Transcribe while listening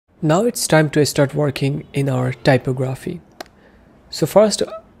Now it's time to start working in our typography. So first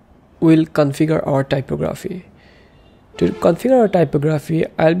we'll configure our typography. To configure our typography,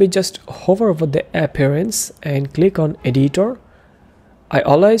 I'll be just hover over the appearance and click on editor. I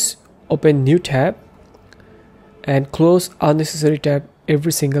always open new tab and close unnecessary tab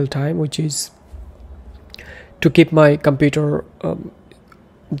every single time, which is to keep my computer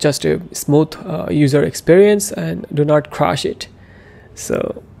just a smooth user experience and do not crash it.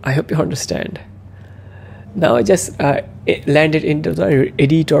 So I hope you understand. Now I just landed into the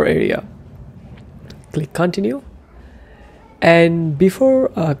editor area. Click continue. And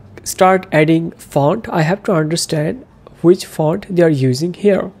before start adding font, I have to understand which font they are using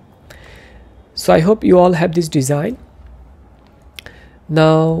here. So I hope you all have this design.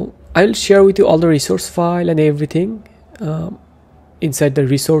 Now I'll share with you all the resource file and everything inside the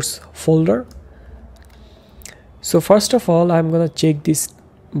resource folder. So first of all, I'm gonna check this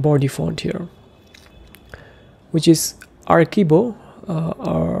body font here, which is Archibo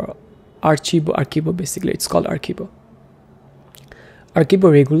or Archibo basically. It's called Archibo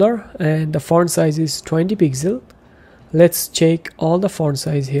regular, and the font size is 20 pixel. Let's check all the font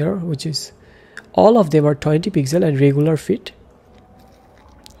size here, which is all of them are 20 pixel and regular fit.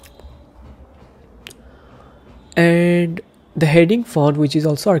 And the heading font, which is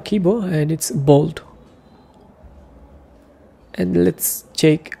also Archibo, and it's bold. And let's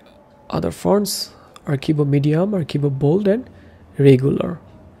check other fonts: Archibo medium, Archibo bold, and regular.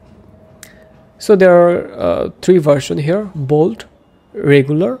 So there are three versions here: bold,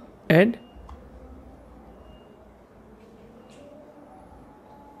 regular, and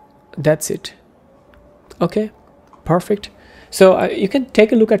that's it. Okay, perfect. So you can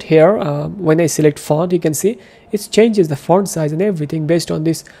take a look at here. When I select font, you can see it changes the font size and everything based on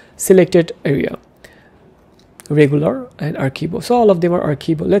this selected area: regular and Archibo. So all of them are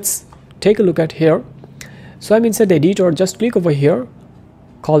Archibo. Let's take a look at here. So I'm inside the editor. Just click over here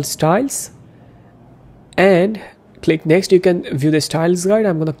called styles and click next. You can view the styles guide.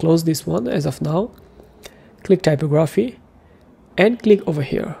 I'm going to close this one as of now. Click typography and click over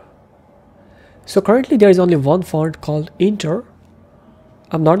here. So currently there is only one font called Inter.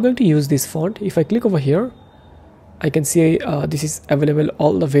 I'm not going to use this font. If I click over here, I can see this is available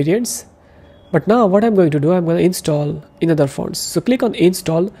all the variants. But now what I'm going to do, I'm going to install another fonts. So click on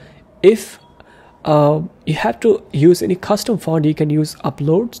install. If you have to use any custom font, you can use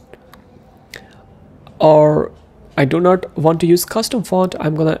uploads. Or I do not want to use custom font,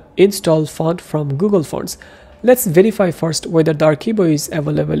 I'm going to install font from Google Fonts. Let's verify first whether the Archibo is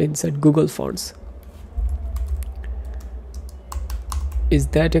available inside Google Fonts. Is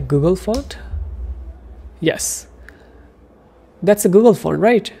that a Google font? Yes. That's a Google font,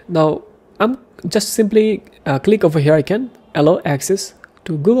 right? Now I'm just simply click over here. I can allow access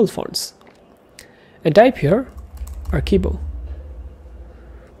to Google Fonts and type here Archibo.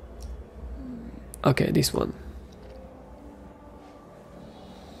 Okay, this one.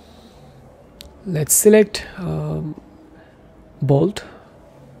 Let's select bold.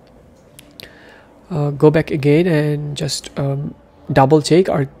 Go back again and just double check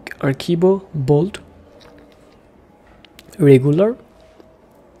Archibo bold, regular,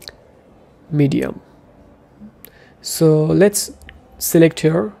 medium. So let's select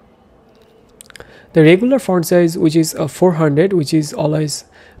here the regular font size, which is 400, which is always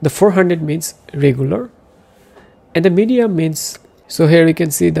the 400 means regular, and the medium means, so here you can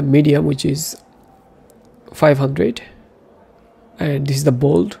see the medium, which is 500, and this is the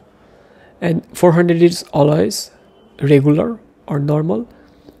bold, and 400 is always regular or normal,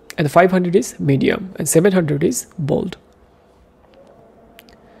 and 500 is medium, and 700 is bold.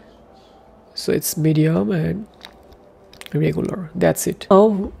 So it's medium and regular. That's it.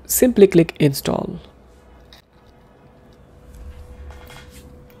 Now simply click install.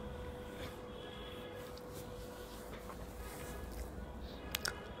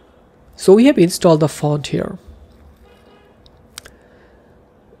 So we have installed the font here.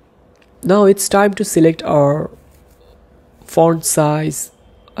 Now it's time to select our font size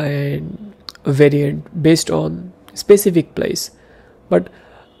and variant based on specific place. But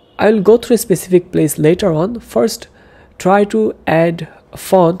I will go through a specific place later on. First, try to add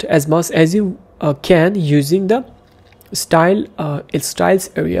font as much as you can using the styles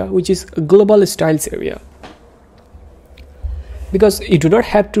area, which is global styles area. Because you do not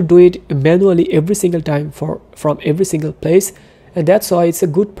have to do it manually every single time from every single place, and that's why it's a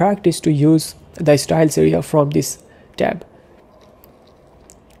good practice to use the styles area from this tab.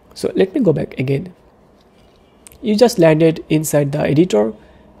 So let me go back again. You just landed inside the editor.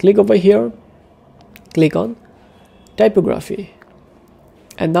 Click over here, click on typography.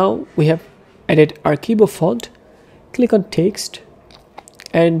 And now we have added Archivo font. Click on text,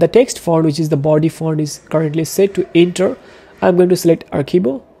 and the text font, which is the body font, is currently set to enter. I'm going to select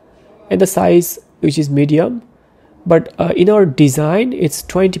Archivo, and the size, which is medium, but in our design it's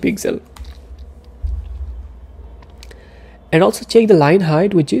 20 pixel. And also check the line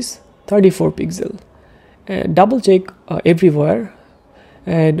height, which is 34 pixel, and double check everywhere,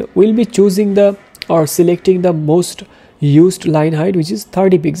 and we'll be choosing or selecting the most used line height, which is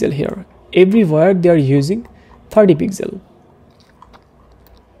 30 pixel here. Everywhere they are using 30 pixel.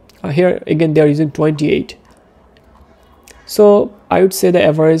 Here again they are using 28. So I would say the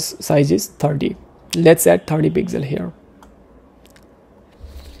average size is 30. Let's add 30 pixel here.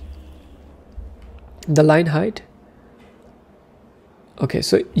 The line height. Okay,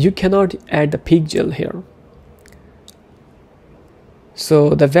 so you cannot add the pixel here.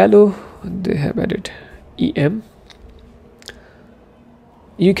 So the value, they have added EM.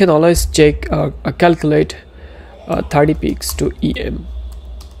 You can always check calculate 30 pix to EM.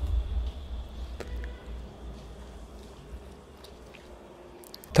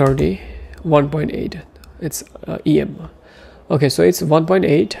 (30) 1.8. It's EM. Okay, so it's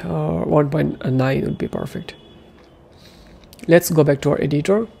 1.8 or 1.9 would be perfect. Let's go back to our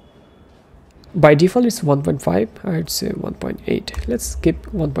editor. By default it's 1.5. I'd say 1.8. Let's skip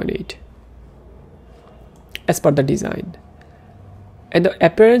 1.8 as per the design. And the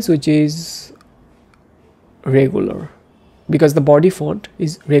appearance, which is regular, because the body font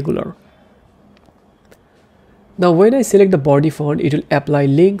is regular. Now when I select the body font, it will apply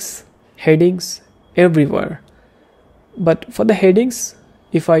links, headings everywhere. But for the headings,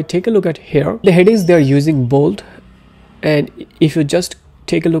 if I take a look at here, the headings they are using bold, and if you just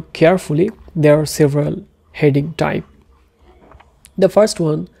take a look carefully, there are several heading type. The first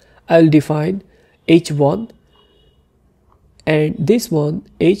one I'll define H1, and this one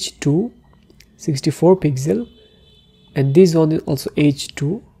H2 64 pixel, and this one is also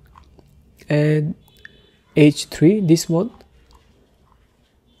H2, and H3, this one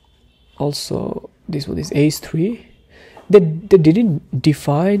also, this one is H3. They didn't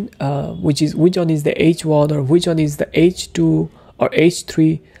define which one is the H1 or which one is the H2 or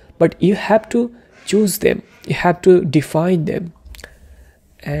H3, but you have to choose them, you have to define them.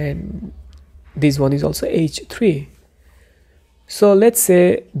 And this one is also H3. So let's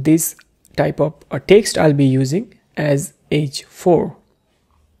say this type of text I'll be using as H4,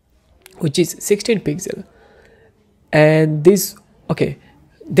 which is 16 pixel. And this, okay,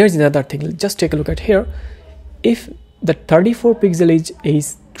 there's another thing. Just take a look at here. If the 34 pixel is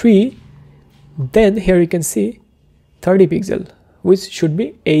H3, then here you can see 30 pixel, which should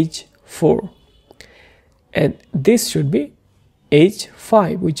be H4, and this should be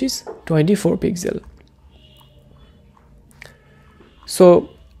H5, which is 24 pixel. So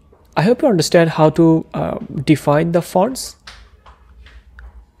I hope you understand how to define the fonts.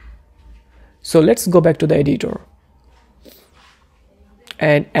 So let's go back to the editor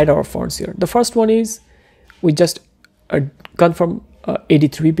and add our fonts here. The first one is, we just confirm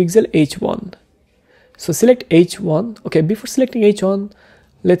 83 pixel H1. So select H1. Okay, before selecting H1,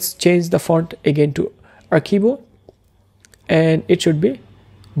 let's change the font again to Archivo, and it should be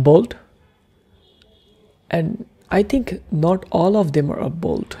bold. And I think not all of them are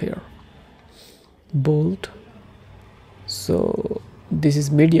bold here. Bold. So this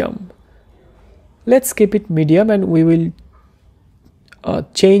is medium. Let's keep it medium, and we will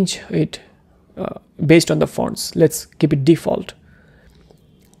change it based on the fonts. Let's keep it default.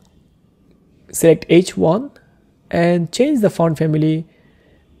 Select H1 and change the font family.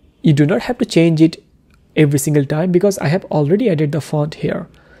 You do not have to change it every single time because I have already added the font here.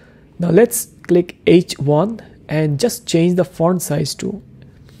 Now let's click H1 and just change the font size to,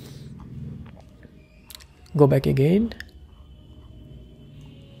 go back again,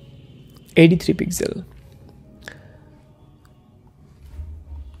 83 pixel.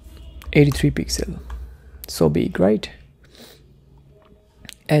 83 pixel, so big, right?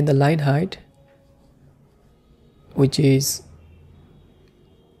 And the line height, which is,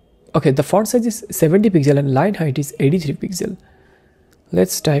 okay, the font size is 70 pixel and line height is 83 pixel.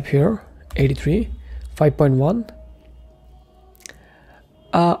 Let's type here 83 5.1.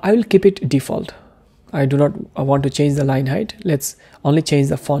 I will keep it default. I do not want to change the line height. Let's only change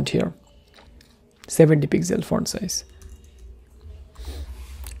the font here, 70 pixel font size.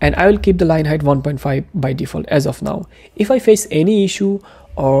 And I will keep the line height 1.5 by default as of now. If I face any issue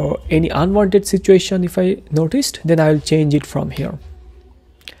or any unwanted situation, if I noticed, then I will change it from here.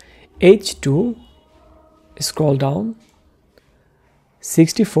 H2, scroll down,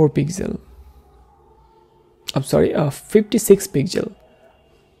 64 pixel. I'm sorry, 56 pixel.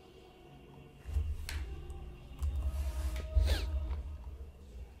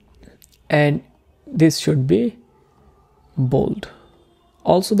 and this should be bold.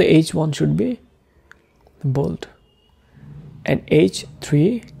 Also the H1 should be bold, and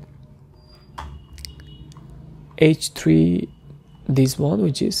H3, this one,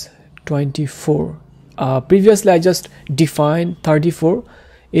 which is 24. Previously I just defined 34,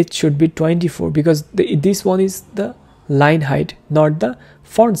 it should be 24 because this one is the line height, not the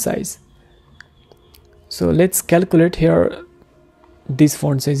font size. So let's calculate here. This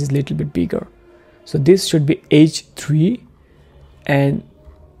font size is a little bit bigger, so this should be H3 and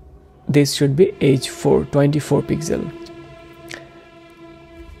this should be H4, 24 pixel.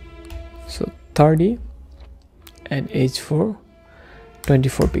 So 30 and H4,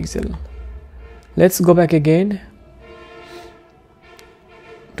 24 pixel. Let's go back again,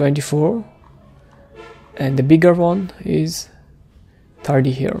 24, and the bigger one is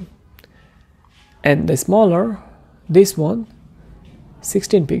 30 here, and the smaller, this one,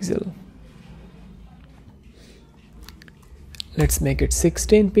 16 pixel. Let's make it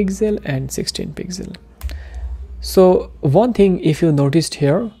 16 pixel and 16 pixel. So one thing, if you noticed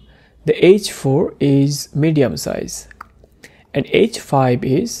here, the H4 is medium size and H5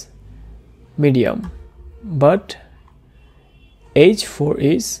 is medium, but H4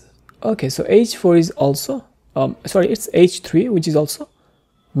 is okay. So H4 is also it's H3, which is also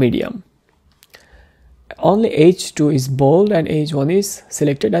medium. Only H2 is bold and H1 is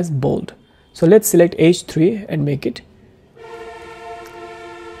selected as bold. So let's select H3 and make it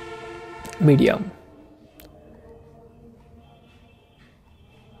medium,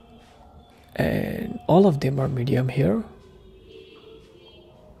 and all of them are medium here.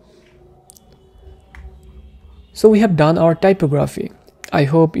 So we have done our typography. I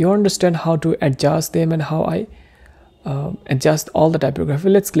hope you understand how to adjust them and how I adjust all the typography.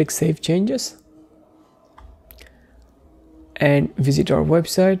 Let's click Save Changes and visit our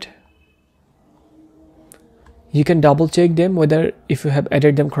website. You can double check them whether if you have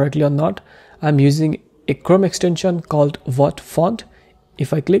added them correctly or not. I'm using a Chrome extension called What Font.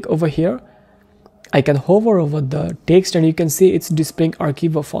 If I click over here, I can hover over the text and you can see it's displaying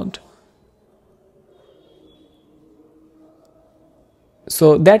Archivo font.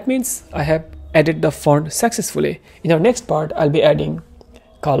 So that means I have added the font successfully. In our next part, I'll be adding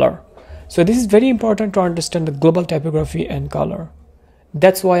color. So this is very important to understand the global typography and color.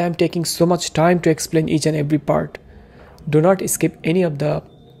 That's why I'm taking so much time to explain each and every part. Do not skip any of the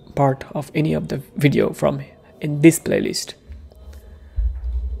part of any of the video from in this playlist.